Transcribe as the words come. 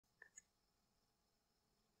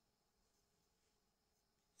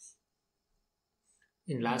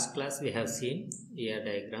In last class we have seen ER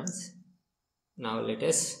diagrams. Now let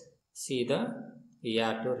us see the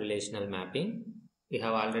ER to relational mapping. We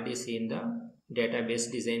have already seen the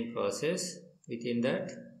database design process. Within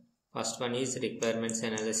that, first one is requirements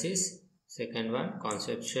analysis, second one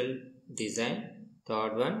conceptual design,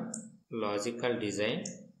 third one logical design.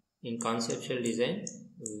 In conceptual design,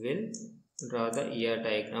 we will draw the ER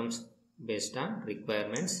diagrams based on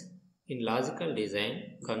requirements. In logical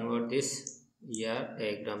design, convert this ER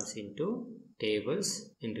diagrams into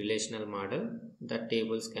tables in relational model. The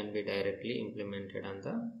tables can be directly implemented on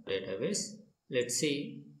the database. Let's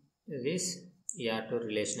see this ER to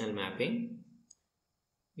relational mapping.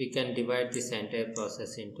 We can divide this entire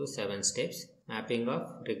process into 7 steps. Mapping of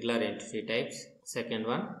regular entity types. Second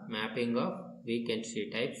one, mapping of weak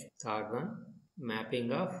entity types. Third one,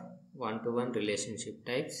 mapping of one-to-one relationship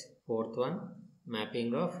types. Fourth one,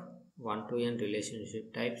 mapping of one-to-n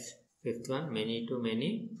relationship types. Fifth one,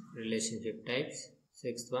 many-to-many relationship types.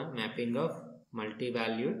 Sixth one, mapping of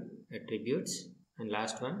multivalued attributes. And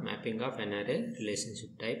last one, mapping of n-array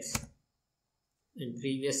relationship types. In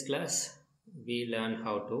previous class, we learned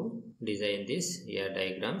how to design these ER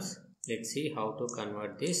diagrams. Let's see how to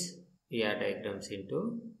convert these ER diagrams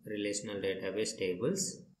into relational database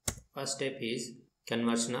tables. First step is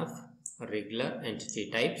conversion of regular entity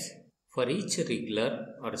types. For each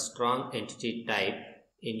regular or strong entity type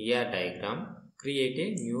in ER diagram, create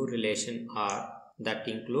a new relation R that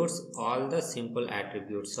includes all the simple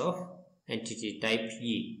attributes of entity type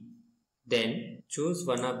E. Then choose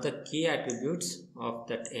one of the key attributes of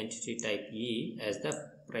that entity type E as the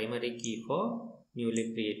primary key for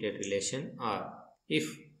newly created relation R.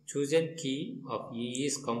 If chosen key of E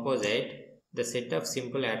is composite, the set of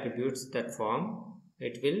simple attributes that form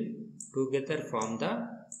it will together form the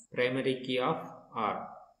primary key of R.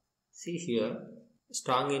 See here,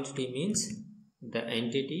 strong entity means the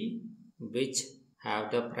entity which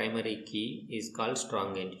have the primary key is called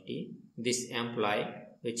strong entity. This employee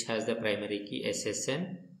which has the primary key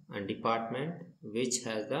SSN, and department which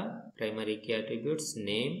has the primary key attributes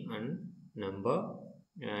name and number,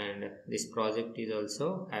 and this project is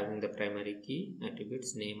also having the primary key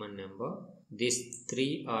attributes name and number. These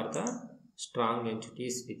three are the strong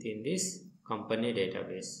entities within this company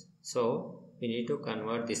database. So we need to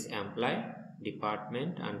convert this employee,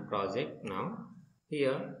 department and project. Now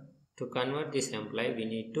here to convert this employee, we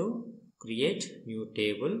need to create new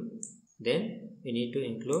table. Then we need to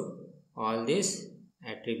include all these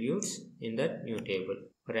attributes in that new table.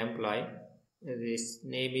 For employee, this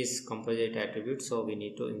name is composite attribute, so we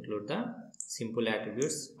need to include the simple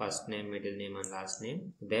attributes, first name, middle name and last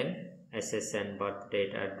name. Then SSN, birth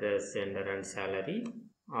date, address, gender and salary.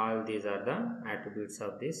 All these are the attributes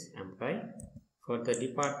of this employee. For the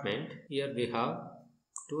department, here we have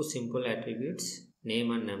two simple attributes,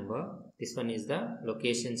 name and number. This one is the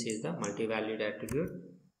locations is the multivalued attribute.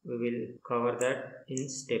 We will cover that in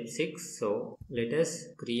step 6. So let us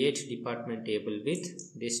create department table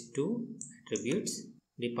with these two attributes,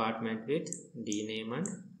 department with D name and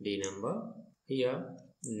D number. Here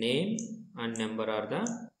name and number are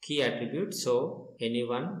the key attributes, so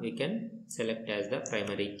anyone we can select as the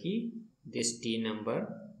primary key. This D number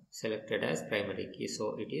selected as primary key,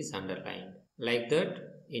 so it is underlined. Like that,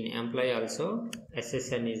 in employee also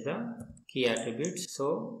SSN is the key attribute,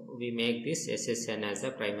 so we make this SSN as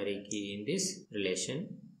the primary key in this relation.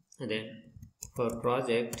 And then for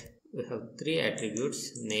project, we have three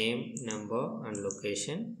attributes, name, number and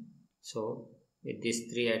location. So with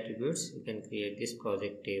these three attributes we can create this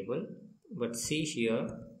project table. But see here,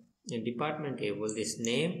 in department table, this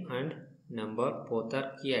name and number both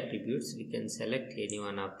are key attributes. We can select any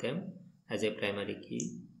one of them as a primary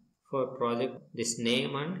key. For project, this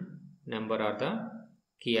name and number are the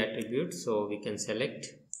key attributes, so we can select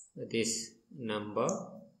this number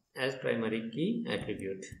as primary key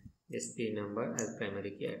attribute, this P number as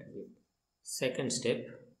primary key attribute. Second step,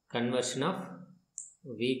 conversion of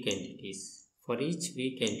weak entities. For each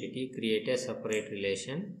weak entity, create a separate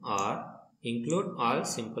relation or include all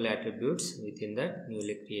simple attributes within that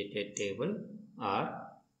newly created table, or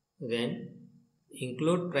then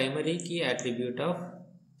include primary key attribute of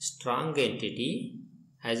strong entity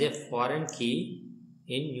as a foreign key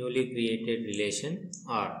in newly created relation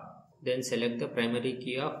R. Then select the primary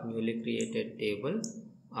key of newly created table.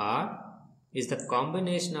 R is the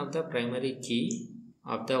combination of the primary key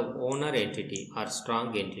of the owner entity or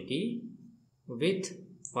strong entity with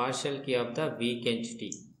partial key of the weak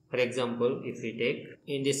entity. For example, if we take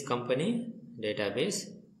in this company database,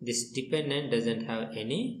 this dependent doesn't have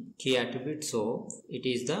any key attribute, so it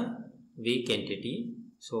is the weak entity.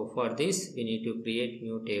 So for this we need to create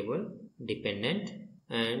new table dependent,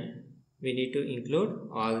 and we need to include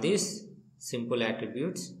all these simple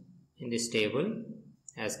attributes in this table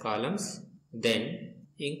as columns. Then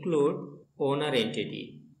include owner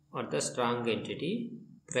entity or the strong entity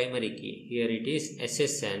primary key. Here it is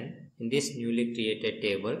SSN in this newly created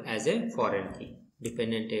table as a foreign key.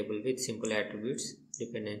 Dependent table with simple attributes,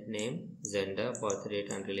 dependent name, gender, birth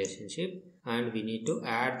date and relationship, and we need to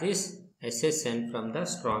add this SSN from the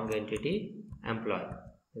strong entity employee.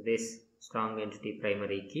 This strong entity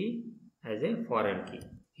primary key as a foreign key.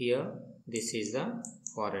 Here this is the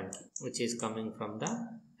foreign key which is coming from the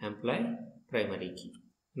employee primary key.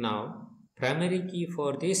 Now primary key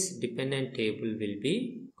for this dependent table will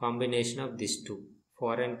be combination of these two,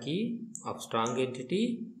 foreign key of strong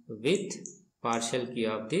entity with partial key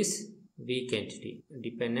of this weak entity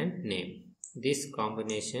dependent name. This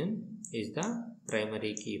combination is the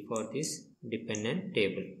primary key for this dependent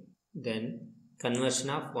table. Then conversion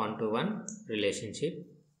of one-to-one relationship.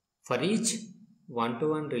 For each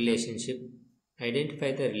one-to-one relationship,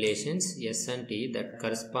 identify the relations S and T that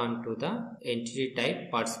correspond to the entity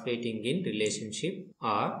type participating in relationship,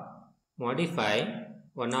 or modify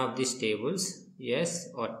one of these tables S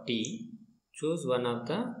or T. Choose one of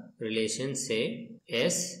the relations, say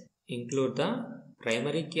S, include the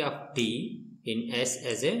primary key of T in S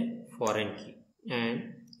as a foreign key,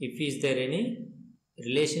 and if is there any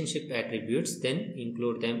relationship attributes, then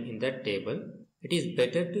include them in that table. It is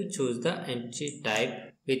better to choose the entity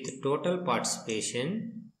type with total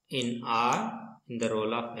participation in R in the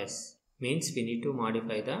role of S. Means we need to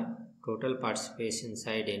modify the total participation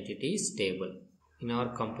side entities table. In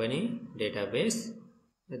our company database,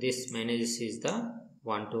 this manages is the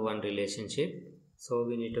one-to-one relationship. So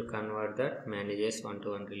we need to convert that manages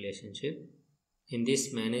one-to-one relationship. In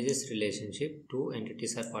this manages relationship, two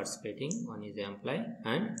entities are participating. One is employee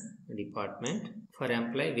and department. For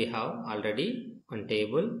employee we have already one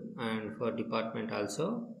table, and for department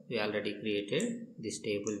also we already created this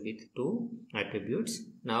table with two attributes.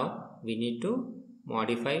 Now we need to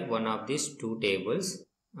modify one of these two tables,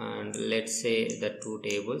 and let's say the two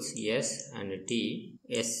tables S and T.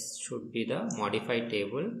 S should be the modified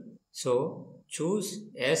table. So choose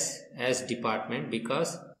S as department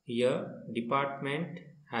because here department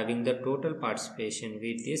having the total participation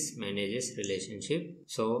with this manages relationship.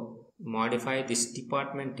 So modify this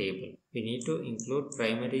department table. We need to include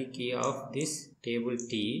primary key of this table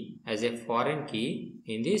T as a foreign key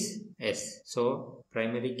in this S. So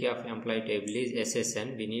primary key of employee table is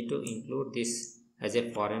SSN. We need to include this as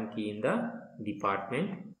a foreign key in the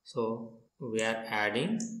department. So we are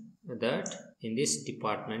adding that in this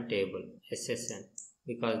department table SSN,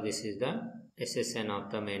 because this is the SSN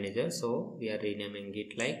of the manager, so we are renaming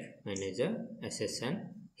it like manager SSN.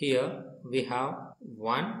 Here we have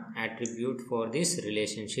one attribute for this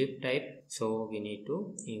relationship type, so we need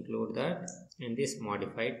to include that in this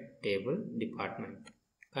modified table department.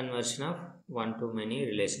 Conversion of one-to-many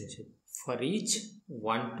relationship. For each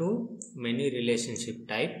one-to-many relationship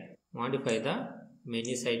type, modify the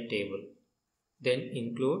many side table. Then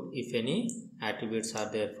include if any attributes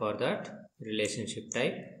are there for that relationship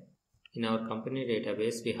type. In our company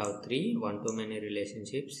database we have three one-to-many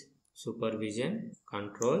relationships: supervision,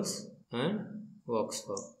 controls and works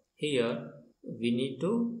for. Here we need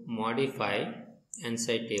to modify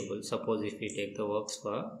inside table. Suppose if we take the works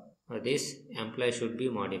for, this employee should be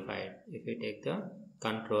modified. If we take the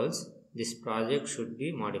controls, this project should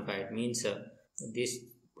be modified. Means this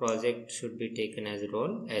project should be taken as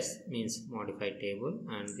role S, means modified table,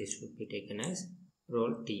 and this should be taken as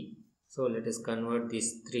role T. So let us convert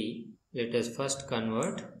these three. Let us first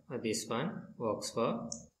convert this one works for.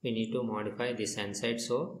 We need to modify this inside,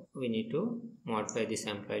 so we need to modify this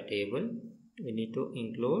employee table. We need to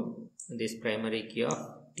include this primary key of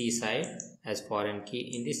T side as foreign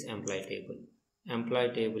key in this employee table.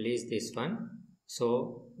 Employee table is this one,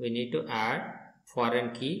 so we need to add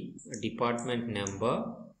foreign key department number,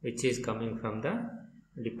 which is coming from the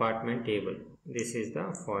department table. This is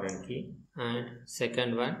the foreign key. And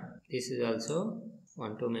second one, this is also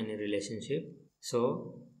one-to-many relationship,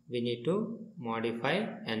 so we need to modify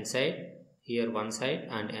inside. Here one side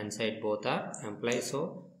and inside both are employee,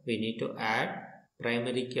 so we need to add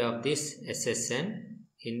primary key of this SSN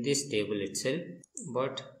in this table itself,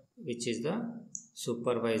 but which is the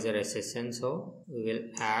supervisor SSN, so we will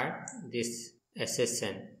add this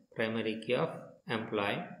SSN primary key of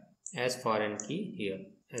employee as foreign key here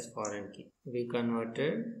as foreign key. We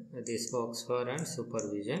converted this works for and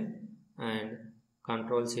supervision, and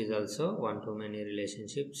controls is also one-to-many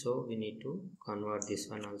relationship, so we need to convert this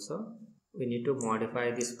one also. We need to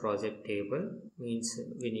modify this project table, means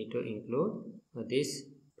we need to include this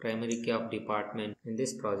primary key of department in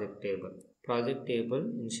this project table. Project table,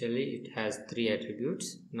 initially it has 3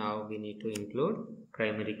 attributes. Now we need to include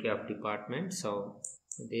primary key of department. So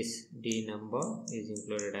this D number is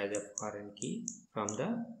included as a foreign key from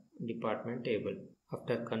the department table.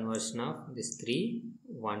 After conversion of these 3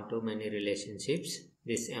 one-to-many relationships,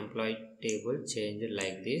 this employee table changed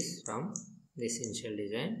like this from this initial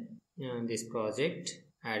design. This project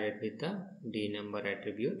added with the D number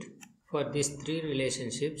attribute. For these 3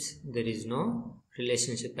 relationships, there is no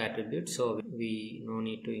relationship attribute, so we no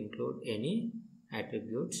need to include any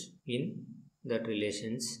attributes in that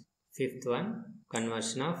relations. Fifth one,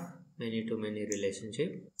 conversion of many-to-many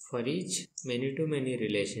relationship. For each many-to-many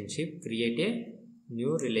relationship, create a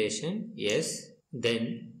new relation S,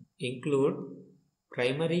 then include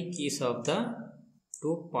primary keys of the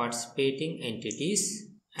 2 participating entities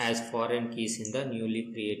as foreign keys in the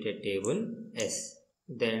newly created table S.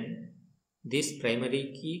 Then this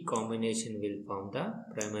primary key combination will form the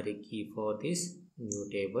primary key for this new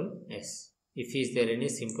table S. If is there any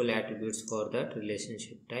simple attributes for that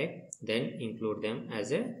relationship type, then include them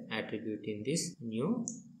as a attribute in this new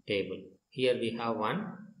table. Here we have one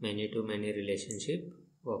many-to-many relationship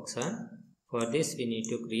works on. For this we need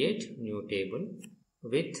to create new table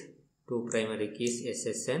with 2 primary keys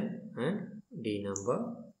SSN and D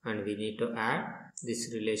number, and we need to add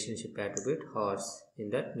this relationship attribute horse in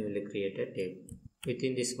that newly created table.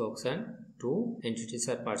 Within this works on 2 entities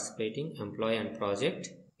are participating, employee and project.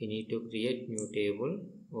 We need to create new table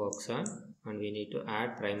works on, and we need to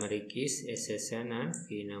add primary keys SSN and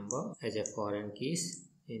P number as a foreign keys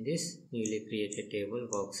in this newly created table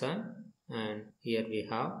works on. And here we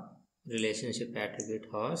have relationship attribute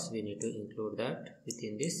horse. We need to include that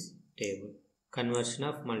within this table. Conversion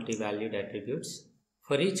of multivalued attributes.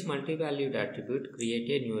 For each multivalued attribute, create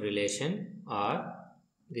a new relation, or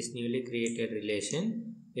this newly created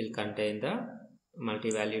relation will contain the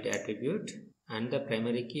multivalued attribute and the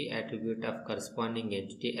primary key attribute of corresponding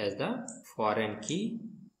entity as the foreign key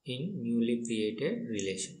in newly created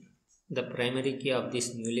relation. The primary key of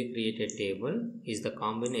this newly created table is the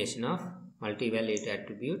combination of multivalued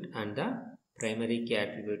attribute and the primary key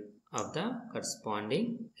attribute of the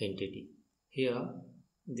corresponding entity. Here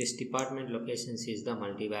this department locations is the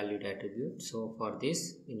multivalued attribute. So for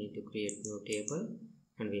this we need to create new table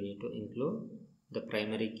and we need to include the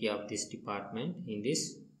primary key of this department in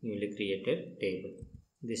this newly created table.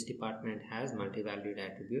 This department has multivalued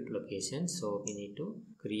attribute location, so we need to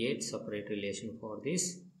create separate relation for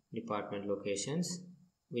this department locations.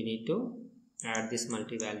 We need to add this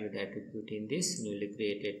multivalued attribute in this newly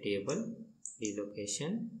created table D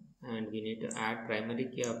location, and we need to add primary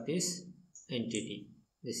key of this entity.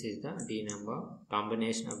 This is the D number.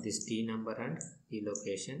 Combination of this D number and D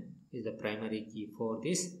location is the primary key for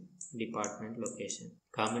this department location.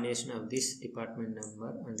 Combination of this department number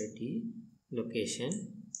and the D location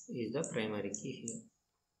is the primary key here.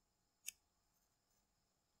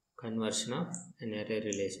 Conversion of an array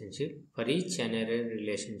relationship. For each an array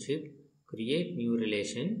relationship, create new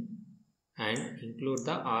relation and include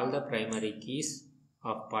all the primary keys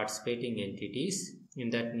of participating entities in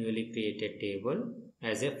that newly created table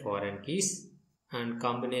as a foreign keys, and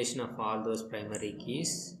combination of all those primary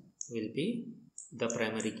keys will be the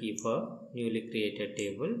primary key for newly created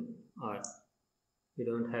table. Or we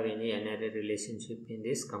don't have any array relationship in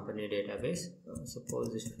this company database.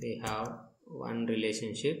 Suppose if we have one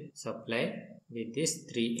relationship supply with these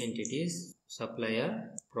 3 entities, supplier,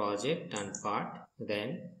 project and part,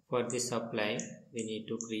 then for this supply we need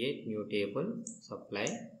to create new table supply.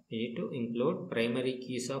 We need to include primary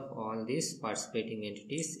keys of all these participating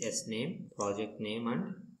entities, S name, project name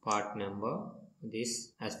and part number,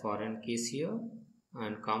 this as foreign keys here,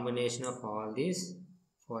 and combination of all these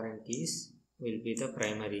foreign keys will be the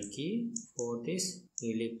primary key for this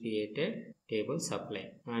newly created table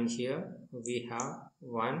supply. And here we have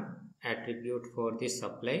one attribute for this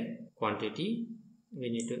supply quantity. We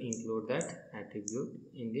need to include that attribute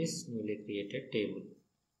in this newly created table.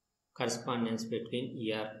 Correspondence between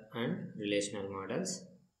ER and relational models.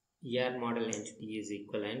 ER model entity is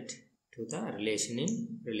equivalent to the relation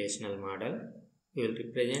in relational model. We will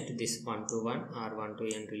represent this one-to-one or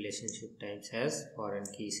one-to-n relationship types as foreign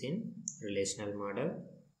keys in relational model,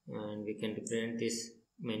 and we can represent this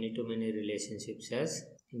many-to-many relationships as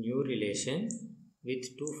new relation with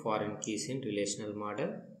 2 foreign keys in relational model,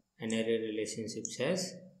 and array relationships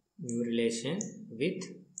as new relation with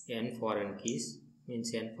n foreign keys.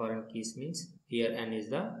 Means n foreign keys means here n is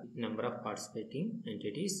the number of participating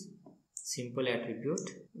entities. Simple attribute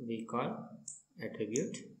we call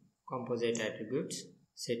attribute. Composite attributes,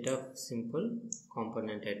 set of simple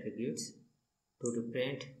component attributes. To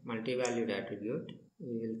represent multi-valued attribute,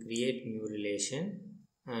 we will create new relation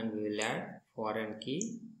and we will add foreign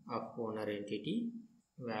key of owner entity.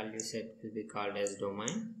 Value set will be called as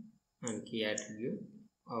domain and key attribute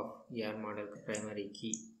of ER model primary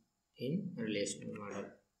key in relational model.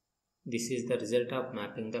 This is the result of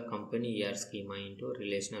mapping the company ER schema into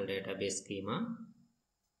relational database schema.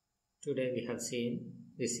 Today we have seen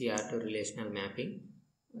this ER to relational mapping.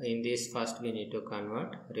 In this, first we need to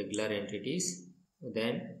convert regular entities,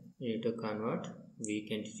 then we need to convert weak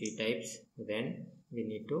entity types, then we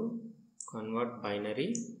need to convert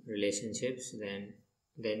binary relationships, then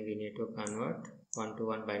we need to convert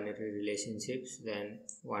one-to-one binary relationships, then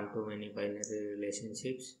one-to-many binary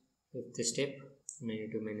relationships. Fifth step,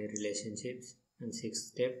 many-to-many relationships, and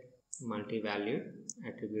sixth step, multi-valued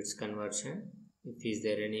attributes conversion. If is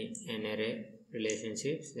there any n-array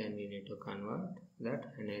relationships, then we need to convert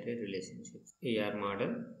that n-array relationships. ER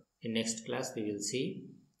model. In next class we will see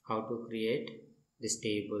how to create these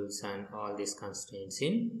tables and all these constraints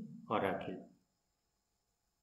in Oracle.